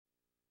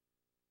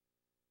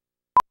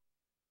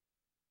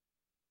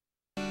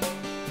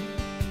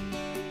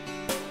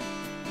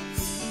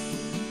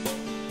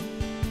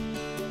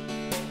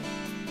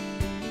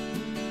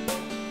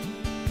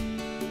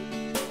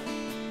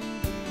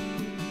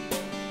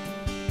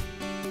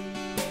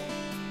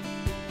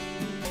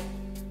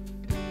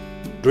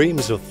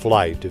Dreams of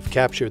flight have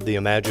captured the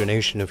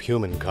imagination of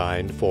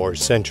humankind for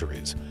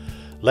centuries.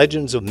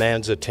 Legends of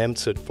man's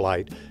attempts at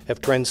flight have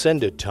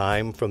transcended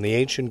time, from the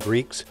ancient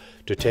Greeks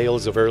to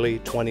tales of early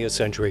 20th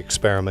century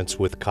experiments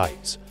with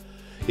kites.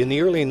 In the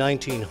early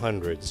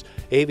 1900s,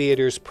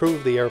 aviators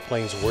proved the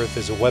airplane's worth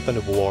as a weapon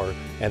of war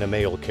and a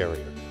mail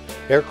carrier.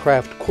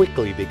 Aircraft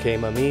quickly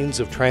became a means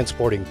of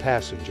transporting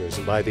passengers,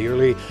 and by the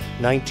early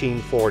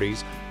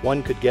 1940s,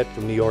 one could get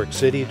from New York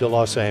City to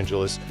Los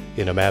Angeles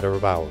in a matter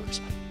of hours.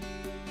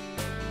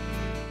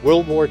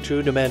 World War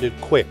II demanded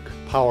quick,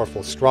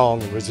 powerful,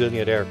 strong, and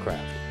resilient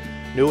aircraft.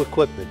 New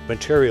equipment,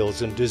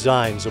 materials, and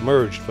designs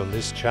emerged from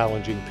this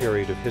challenging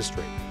period of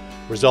history,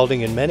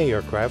 resulting in many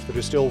aircraft that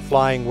are still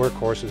flying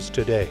workhorses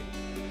today.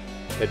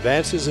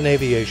 Advances in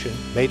aviation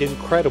made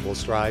incredible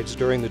strides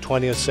during the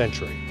 20th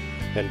century,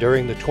 and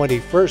during the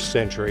 21st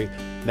century,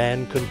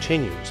 man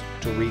continues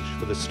to reach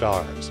for the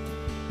stars.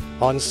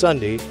 On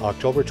Sunday,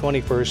 October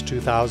 21,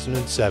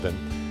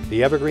 2007,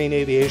 the Evergreen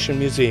Aviation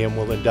Museum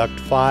will induct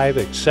 5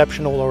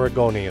 exceptional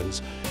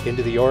Oregonians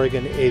into the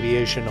Oregon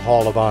Aviation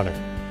Hall of Honor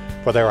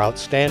for their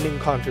outstanding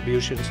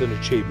contributions and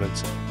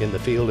achievements in the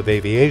field of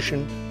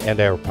aviation and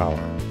air power.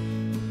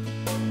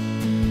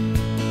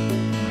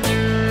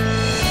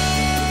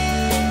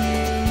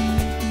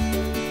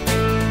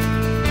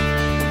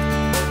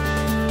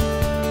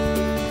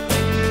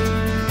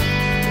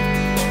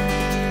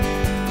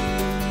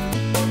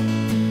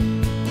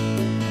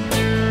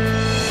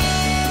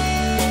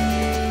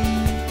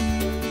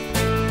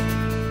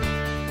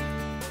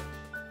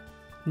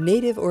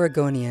 Native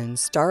Oregonian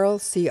Starl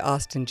C.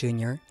 Austin,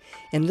 Jr.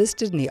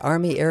 enlisted in the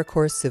Army Air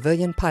Corps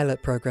civilian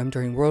pilot program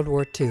during World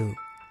War II.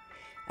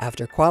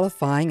 After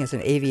qualifying as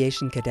an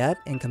aviation cadet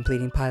and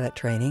completing pilot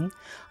training,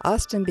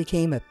 Austin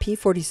became a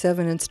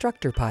P-47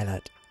 instructor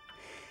pilot.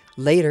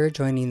 Later,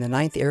 joining the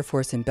 9th Air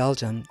Force in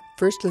Belgium,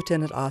 First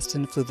Lieutenant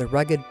Austin flew the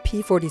rugged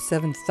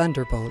P-47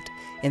 Thunderbolt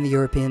in the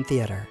European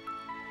theater.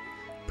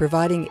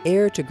 Providing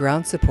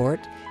air-to-ground support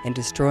and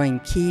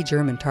destroying key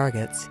German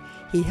targets,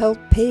 he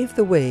helped pave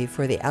the way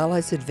for the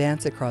Allies'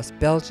 advance across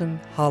Belgium,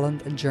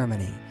 Holland, and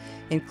Germany,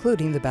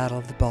 including the Battle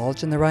of the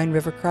Bulge and the Rhine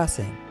River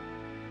crossing.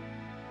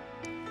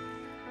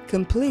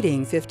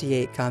 Completing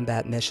 58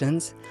 combat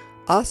missions,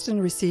 Austin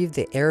received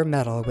the Air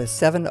Medal with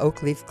 7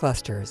 oak leaf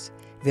clusters,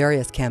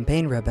 various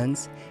campaign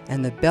ribbons,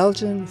 and the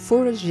Belgian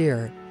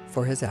Fourragère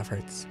for his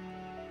efforts.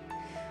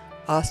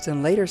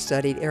 Austin later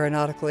studied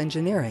aeronautical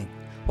engineering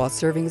while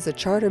serving as a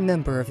charter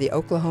member of the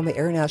Oklahoma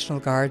Air National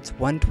Guard's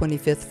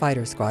 125th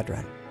Fighter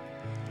Squadron.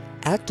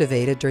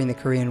 Activated during the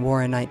Korean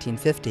War in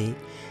 1950,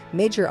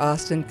 Major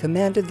Austin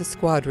commanded the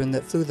squadron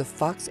that flew the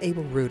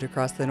Fox-Able route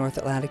across the North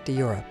Atlantic to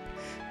Europe,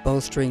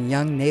 bolstering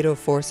young NATO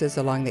forces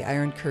along the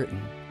Iron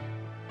Curtain.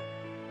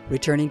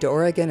 Returning to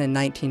Oregon in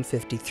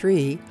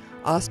 1953,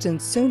 Austin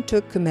soon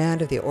took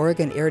command of the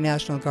Oregon Air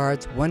National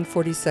Guard's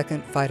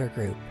 142nd Fighter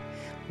Group,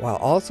 while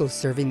also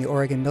serving the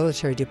Oregon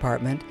Military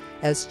Department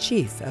as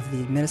Chief of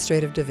the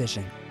Administrative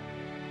Division.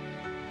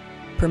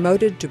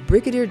 Promoted to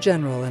Brigadier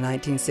General in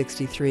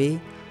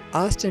 1963,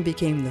 Austin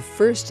became the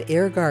first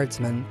Air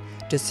Guardsman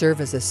to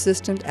serve as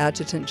Assistant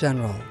Adjutant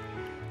General,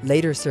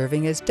 later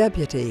serving as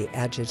Deputy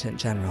Adjutant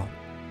General.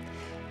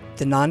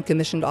 The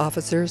non-commissioned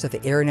officers of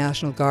the Air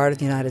National Guard of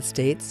the United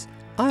States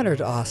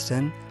honored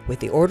Austin with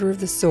the Order of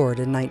the Sword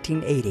in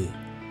 1980.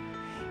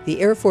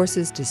 The Air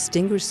Force's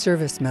Distinguished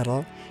Service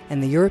Medal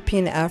and the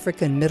European,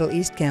 Africa, and Middle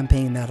East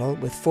Campaign Medal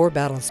with 4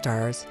 battle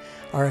stars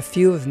are a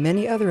few of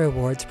many other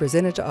awards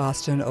presented to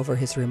Austin over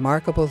his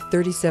remarkable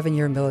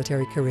 37-year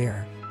military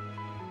career.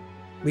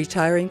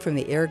 Retiring from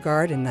the Air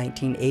Guard in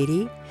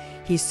 1980,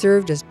 he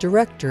served as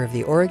director of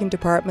the Oregon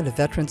Department of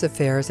Veterans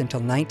Affairs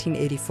until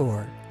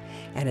 1984,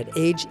 and at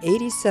age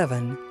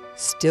 87,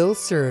 still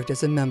served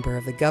as a member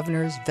of the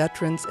Governor's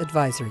Veterans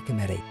Advisory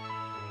Committee.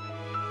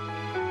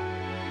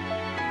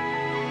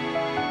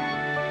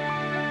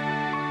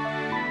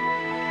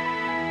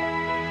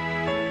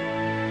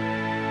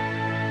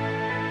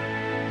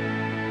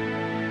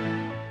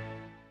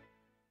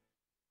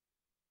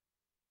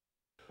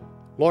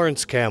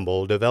 Lawrence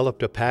Campbell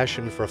developed a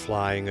passion for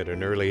flying at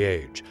an early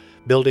age,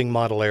 building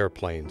model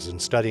airplanes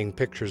and studying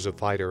pictures of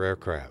fighter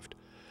aircraft.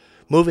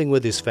 Moving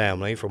with his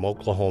family from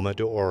Oklahoma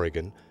to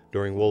Oregon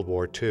during World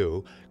War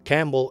II,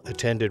 Campbell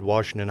attended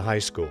Washington High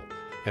School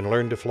and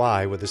learned to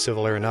fly with the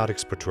Civil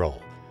Aeronautics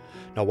Patrol.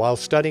 Now, while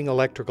studying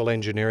electrical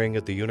engineering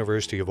at the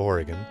University of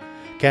Oregon,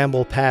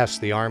 Campbell passed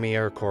the Army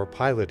Air Corps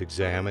pilot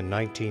exam in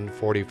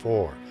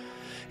 1944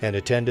 and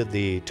attended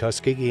the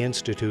Tuskegee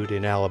Institute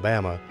in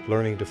Alabama,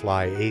 learning to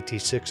fly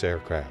AT-6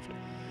 aircraft.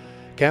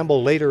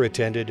 Campbell later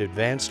attended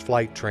advanced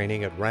flight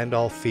training at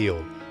Randolph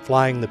Field,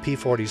 flying the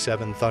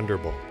P-47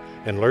 Thunderbolt,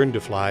 and learned to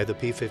fly the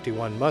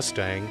P-51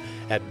 Mustang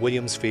at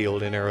Williams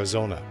Field in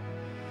Arizona.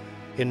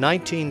 In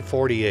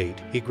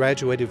 1948, he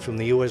graduated from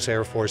the U.S.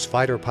 Air Force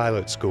Fighter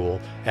Pilot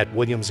School at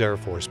Williams Air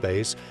Force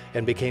Base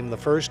and became the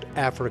first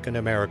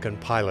African-American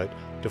pilot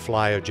to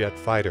fly a jet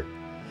fighter.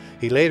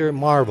 He later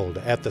marveled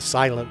at the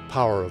silent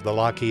power of the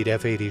Lockheed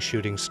F-80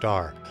 Shooting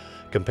Star,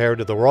 compared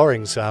to the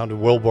roaring sound of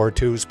World War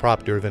II's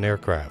prop-driven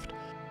aircraft.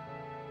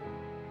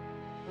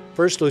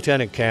 First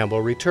Lieutenant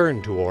Campbell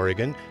returned to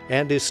Oregon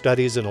and his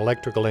studies in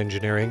electrical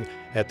engineering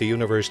at the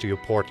University of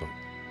Portland.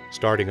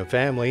 Starting a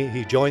family,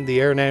 he joined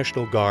the Air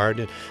National Guard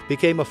and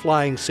became a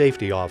flying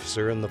safety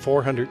officer in the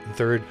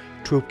 403rd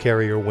Troop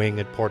Carrier Wing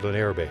at Portland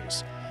Air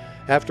Base.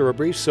 After a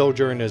brief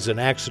sojourn as an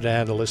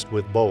accident analyst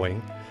with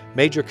Boeing,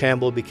 Major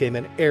Campbell became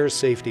an air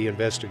safety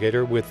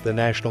investigator with the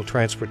National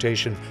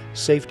Transportation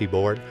Safety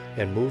Board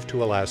and moved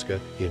to Alaska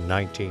in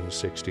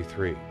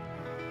 1963.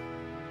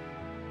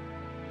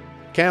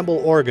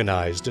 Campbell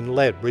organized and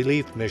led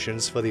relief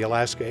missions for the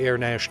Alaska Air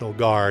National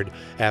Guard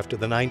after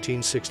the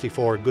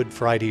 1964 Good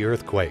Friday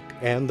earthquake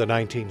and the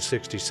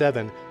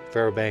 1967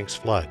 Fairbanks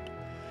flood.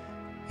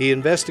 He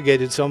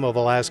investigated some of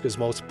Alaska's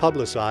most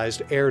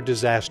publicized air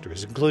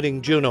disasters,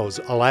 including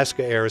Juneau's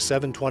Alaska Air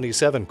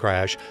 727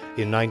 crash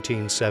in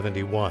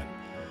 1971.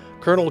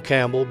 Colonel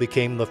Campbell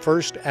became the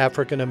first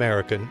African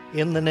American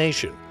in the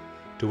nation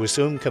to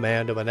assume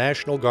command of a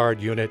National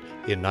Guard unit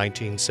in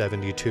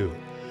 1972.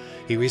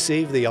 He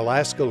received the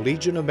Alaska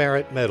Legion of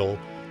Merit Medal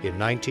in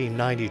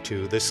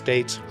 1992, the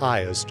state's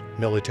highest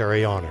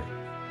military honor.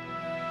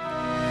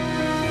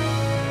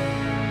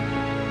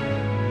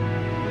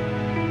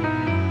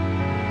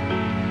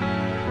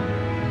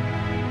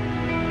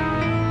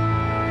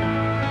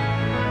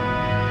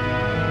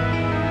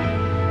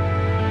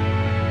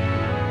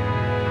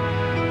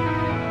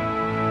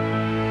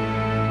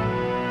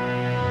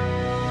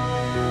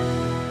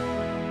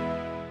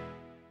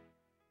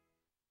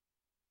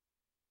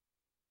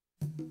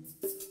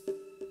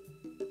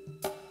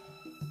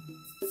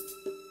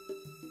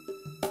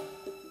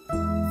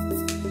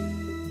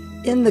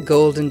 In the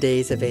golden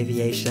days of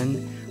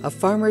aviation, a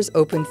farmer's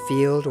open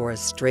field or a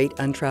straight,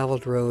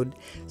 untraveled road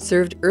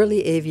served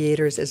early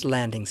aviators as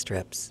landing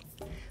strips.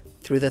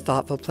 Through the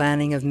thoughtful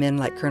planning of men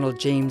like Colonel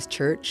James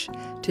Church,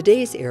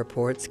 today's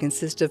airports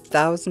consist of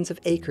thousands of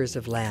acres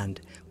of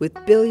land,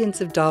 with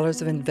billions of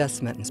dollars of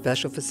investment in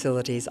special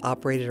facilities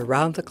operated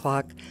around the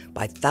clock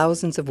by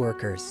thousands of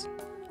workers.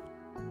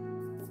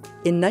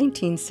 In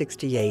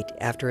 1968,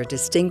 after a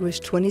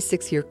distinguished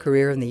 26-year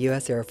career in the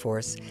U.S. Air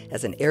Force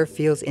as an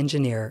airfields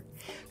engineer,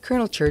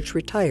 Colonel Church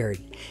retired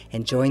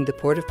and joined the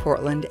Port of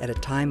Portland at a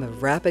time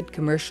of rapid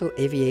commercial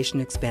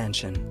aviation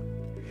expansion.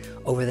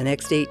 Over the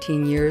next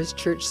 18 years,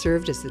 Church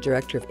served as the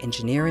Director of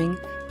Engineering,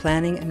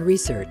 Planning, and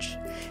Research,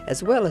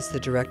 as well as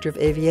the Director of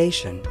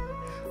Aviation,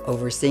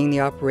 overseeing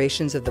the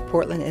operations of the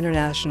Portland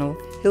International,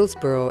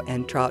 Hillsborough,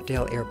 and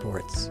Troutdale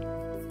airports.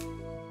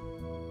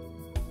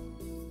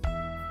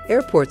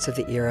 Airports of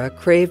the era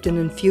craved an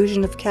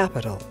infusion of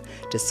capital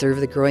to serve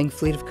the growing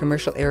fleet of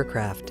commercial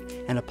aircraft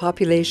and a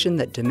population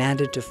that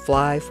demanded to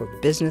fly for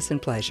business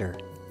and pleasure.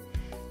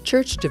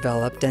 Church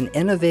developed an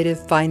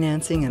innovative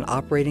financing and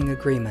operating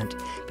agreement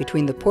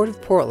between the Port of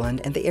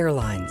Portland and the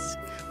airlines,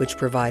 which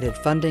provided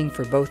funding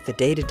for both the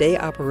day-to-day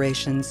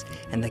operations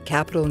and the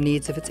capital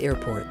needs of its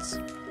airports.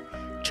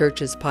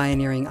 Church's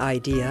pioneering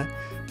idea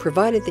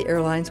provided the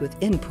airlines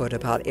with input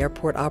about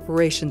airport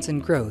operations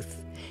and growth,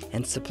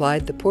 and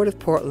supplied the Port of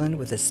Portland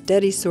with a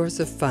steady source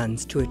of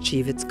funds to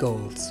achieve its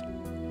goals.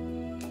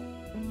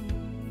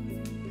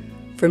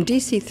 From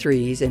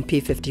DC-3s and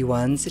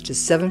P-51s to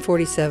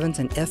 747s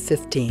and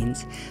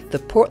F-15s, the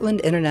Portland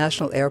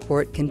International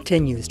Airport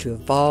continues to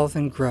evolve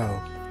and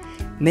grow.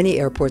 Many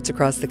airports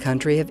across the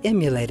country have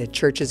emulated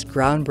Church's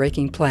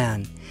groundbreaking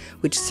plan,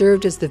 which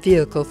served as the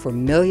vehicle for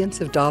millions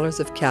of dollars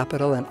of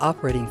capital and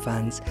operating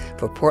funds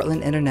for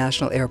Portland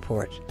International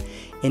Airport,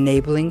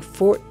 enabling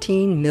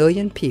 14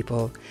 million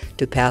people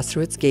to pass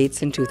through its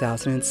gates in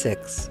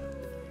 2006.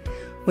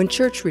 When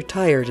Church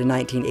retired in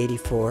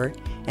 1984,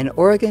 an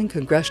Oregon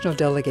congressional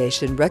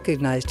delegation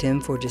recognized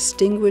him for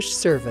distinguished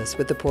service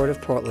with the Port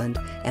of Portland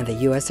and the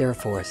U.S. Air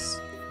Force.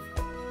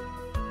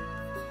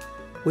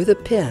 With a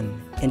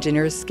pen,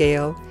 engineer's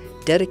skill,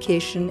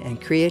 dedication,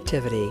 and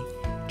creativity,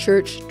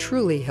 Church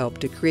truly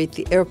helped to create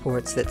the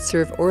airports that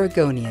serve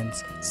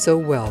Oregonians so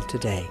well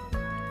today.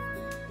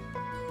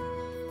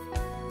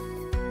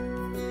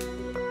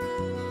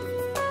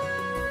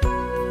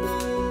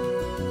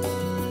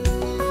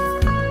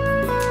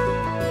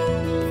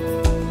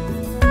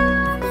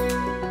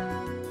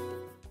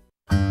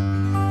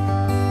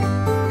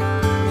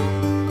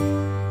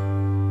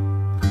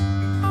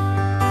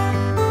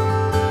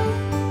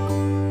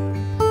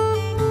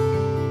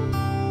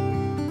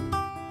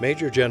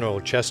 Major General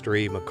Chester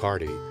E.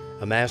 McCarty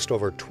amassed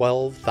over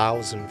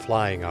 12,000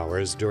 flying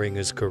hours during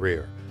his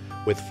career,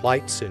 with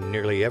flights in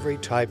nearly every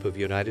type of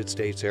United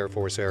States Air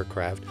Force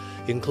aircraft,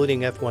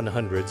 including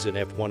F-100s and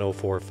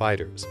F-104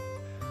 fighters.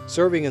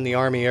 Serving in the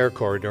Army Air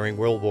Corps during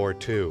World War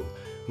II,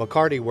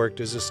 McCarty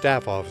worked as a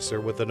staff officer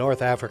with the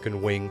North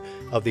African Wing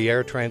of the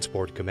Air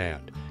Transport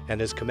Command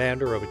and as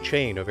commander of a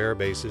chain of air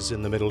bases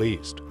in the Middle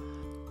East.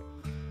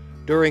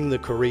 During the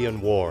Korean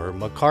War,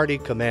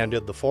 McCarty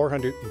commanded the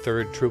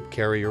 403rd Troop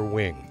Carrier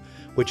Wing,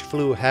 which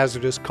flew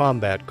hazardous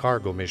combat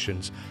cargo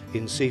missions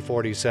in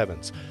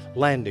C-47s,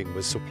 landing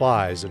with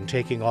supplies and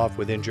taking off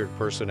with injured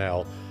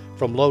personnel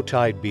from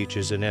low-tide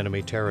beaches in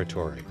enemy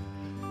territory.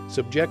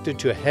 Subjected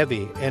to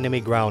heavy enemy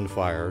ground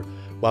fire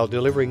while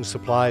delivering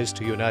supplies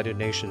to United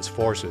Nations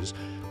forces,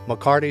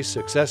 McCarty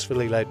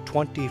successfully led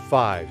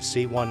 25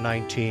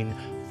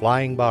 C-119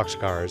 flying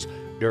boxcars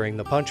during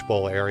the Punch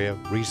Bowl area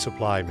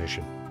resupply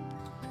mission.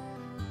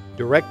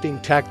 Directing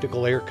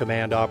tactical air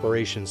command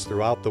operations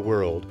throughout the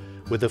world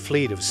with a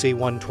fleet of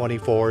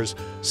C-124s,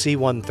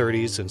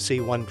 C-130s, and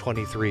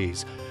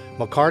C-123s,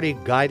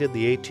 McCarty guided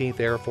the 18th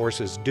Air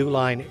Force's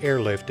DuLine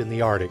airlift in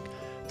the Arctic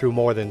through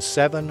more than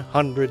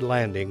 700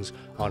 landings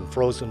on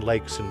frozen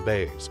lakes and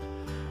bays.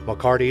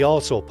 McCarty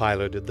also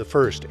piloted the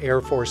first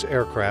Air Force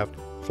aircraft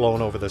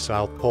flown over the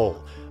South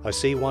Pole, a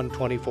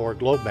C-124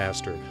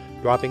 Globemaster,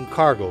 dropping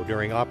cargo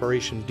during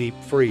Operation Deep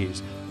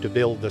Freeze to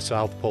build the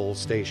South Pole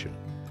Station.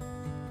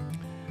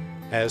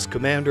 As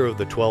commander of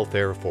the 12th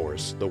Air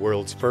Force, the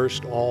world's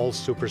first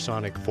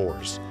all-supersonic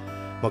force,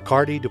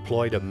 McCarty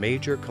deployed a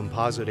major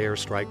composite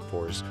airstrike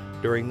force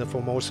during the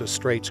Formosa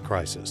Straits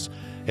crisis,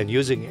 and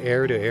using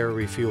air-to-air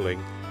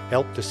refueling,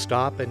 helped to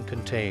stop and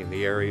contain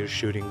the area's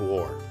shooting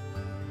war.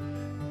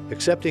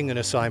 Accepting an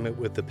assignment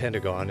with the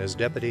Pentagon as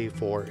Deputy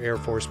for Air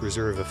Force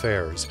Reserve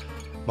Affairs,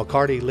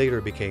 McCarty later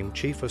became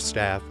Chief of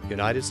Staff,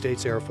 United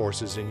States Air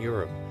Forces in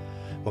Europe.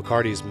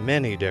 McCarty's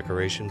many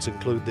decorations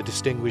include the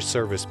Distinguished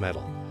Service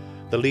Medal,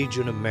 the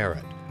Legion of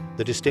Merit,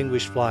 the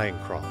Distinguished Flying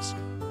Cross,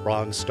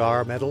 Bronze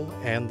Star Medal,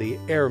 and the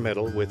Air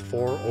Medal with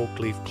 4 oak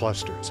leaf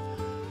clusters.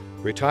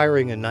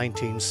 Retiring in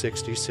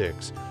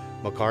 1966,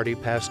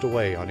 McCarty passed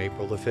away on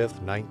April 5,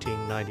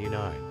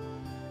 1999,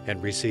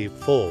 and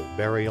received full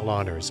burial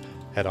honors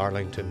at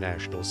Arlington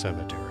National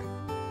Cemetery.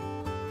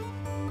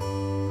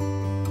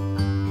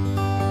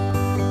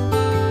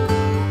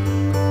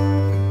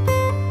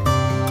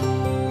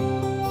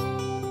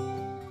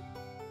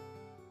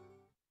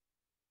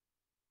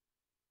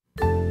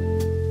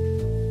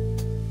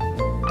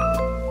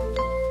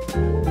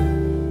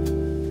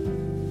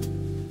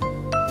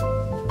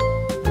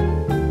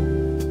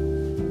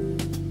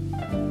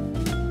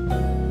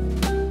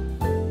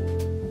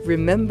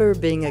 Remember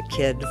being a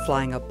kid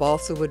flying a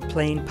balsa wood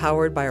plane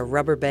powered by a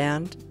rubber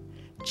band?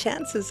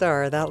 Chances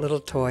are that little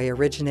toy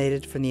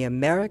originated from the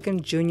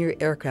American Junior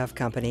Aircraft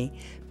Company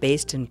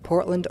based in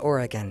Portland,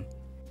 Oregon.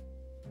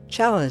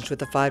 Challenged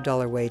with a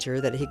 $5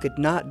 wager that he could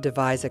not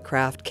devise a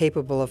craft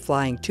capable of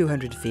flying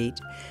 200 feet,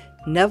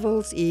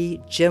 Neville's E.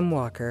 Jim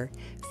Walker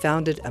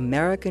founded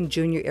American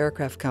Junior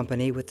Aircraft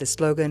Company with the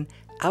slogan,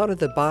 "Out of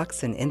the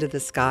box and into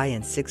the sky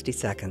in 60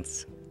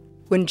 seconds."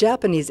 When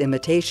Japanese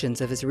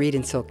imitations of his reed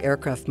and silk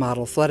aircraft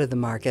model flooded the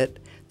market,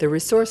 the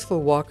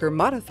resourceful Walker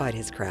modified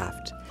his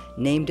craft,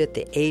 named it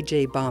the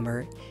AJ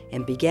Bomber,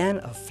 and began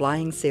a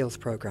flying sales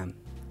program.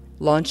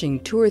 Launching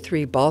 2 or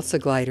 3 balsa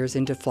gliders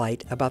into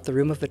flight about the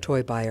room of a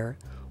toy buyer,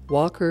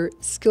 Walker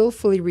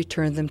skillfully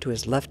returned them to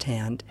his left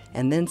hand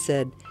and then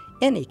said,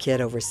 "Any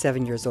kid over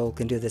 7 years old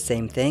can do the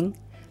same thing.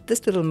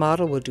 This little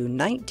model will do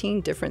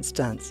 19 different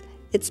stunts.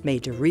 It's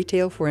made to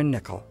retail for a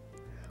nickel."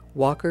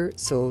 Walker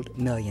sold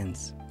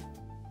millions.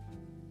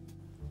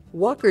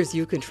 Walker's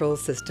U-control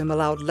system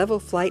allowed level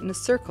flight in a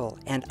circle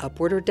and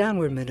upward or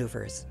downward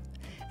maneuvers.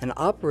 An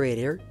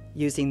operator,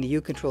 using the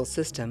U-control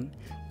system,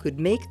 could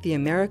make the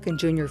American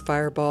Junior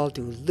Fireball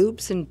do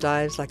loops and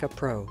dives like a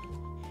pro.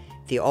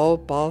 The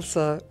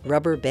all-balsa,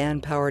 rubber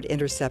band-powered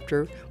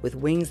interceptor with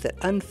wings that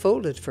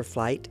unfolded for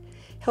flight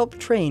helped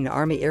train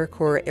Army Air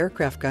Corps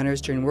aircraft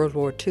gunners during World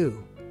War II.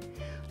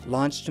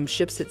 Launched from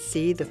ships at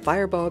sea, the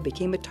Fireball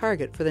became a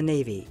target for the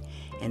Navy,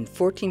 and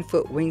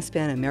 14-foot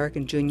wingspan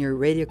American Junior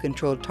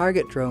radio-controlled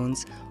target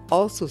drones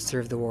also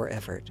served the war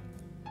effort.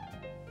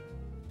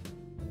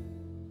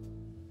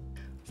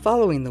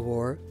 Following the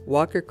war,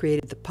 Walker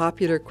created the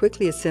popular,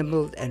 quickly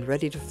assembled and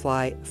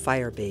ready-to-fly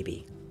Fire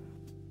Baby.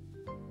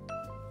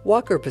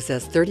 Walker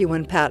possessed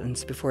 31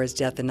 patents before his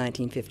death in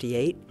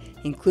 1958,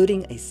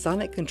 including a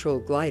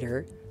sonic-controlled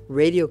glider,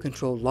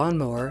 radio-controlled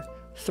lawnmower,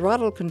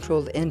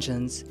 throttle-controlled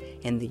engines,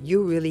 and the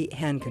U-Really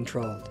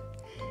hand-controlled.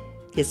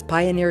 His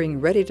pioneering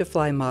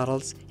ready-to-fly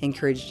models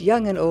encouraged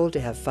young and old to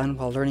have fun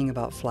while learning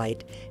about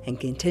flight and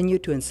continue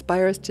to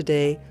inspire us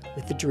today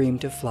with the dream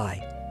to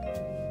fly.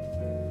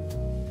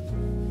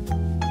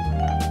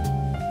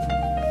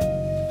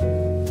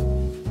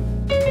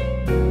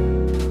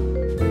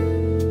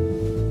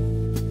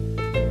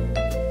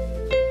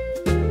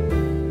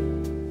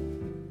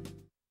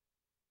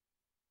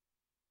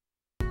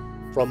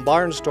 From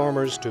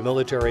barnstormers to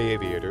military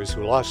aviators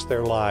who lost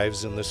their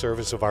lives in the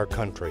service of our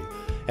country,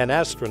 and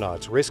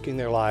astronauts risking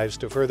their lives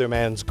to further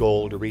man's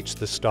goal to reach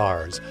the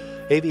stars,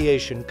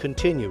 aviation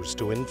continues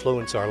to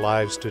influence our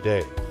lives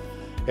today.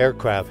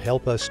 Aircraft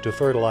help us to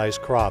fertilize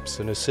crops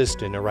and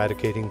assist in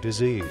eradicating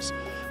disease.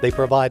 They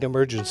provide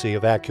emergency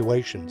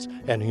evacuations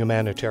and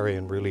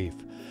humanitarian relief.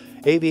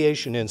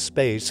 Aviation in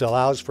space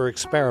allows for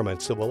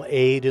experiments that will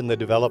aid in the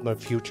development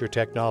of future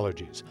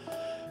technologies.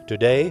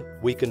 Today,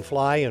 we can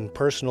fly in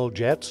personal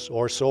jets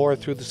or soar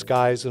through the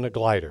skies in a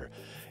glider.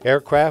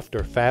 Aircraft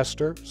are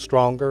faster,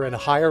 stronger, and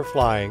higher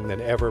flying than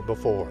ever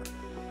before.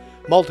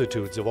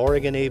 Multitudes of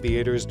Oregon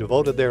aviators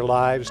devoted their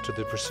lives to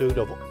the pursuit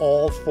of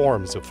all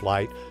forms of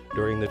flight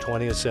during the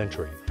 20th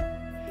century.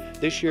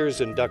 This year's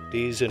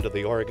inductees into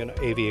the Oregon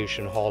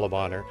Aviation Hall of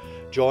Honor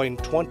join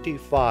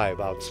 25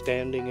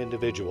 outstanding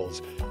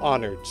individuals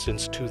honored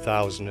since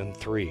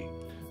 2003.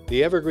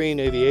 The Evergreen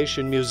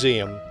Aviation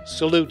Museum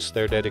salutes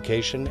their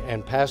dedication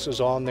and passes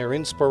on their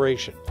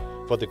inspiration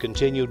for the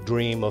continued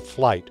dream of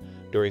flight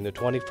during the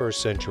 21st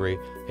century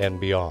and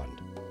beyond.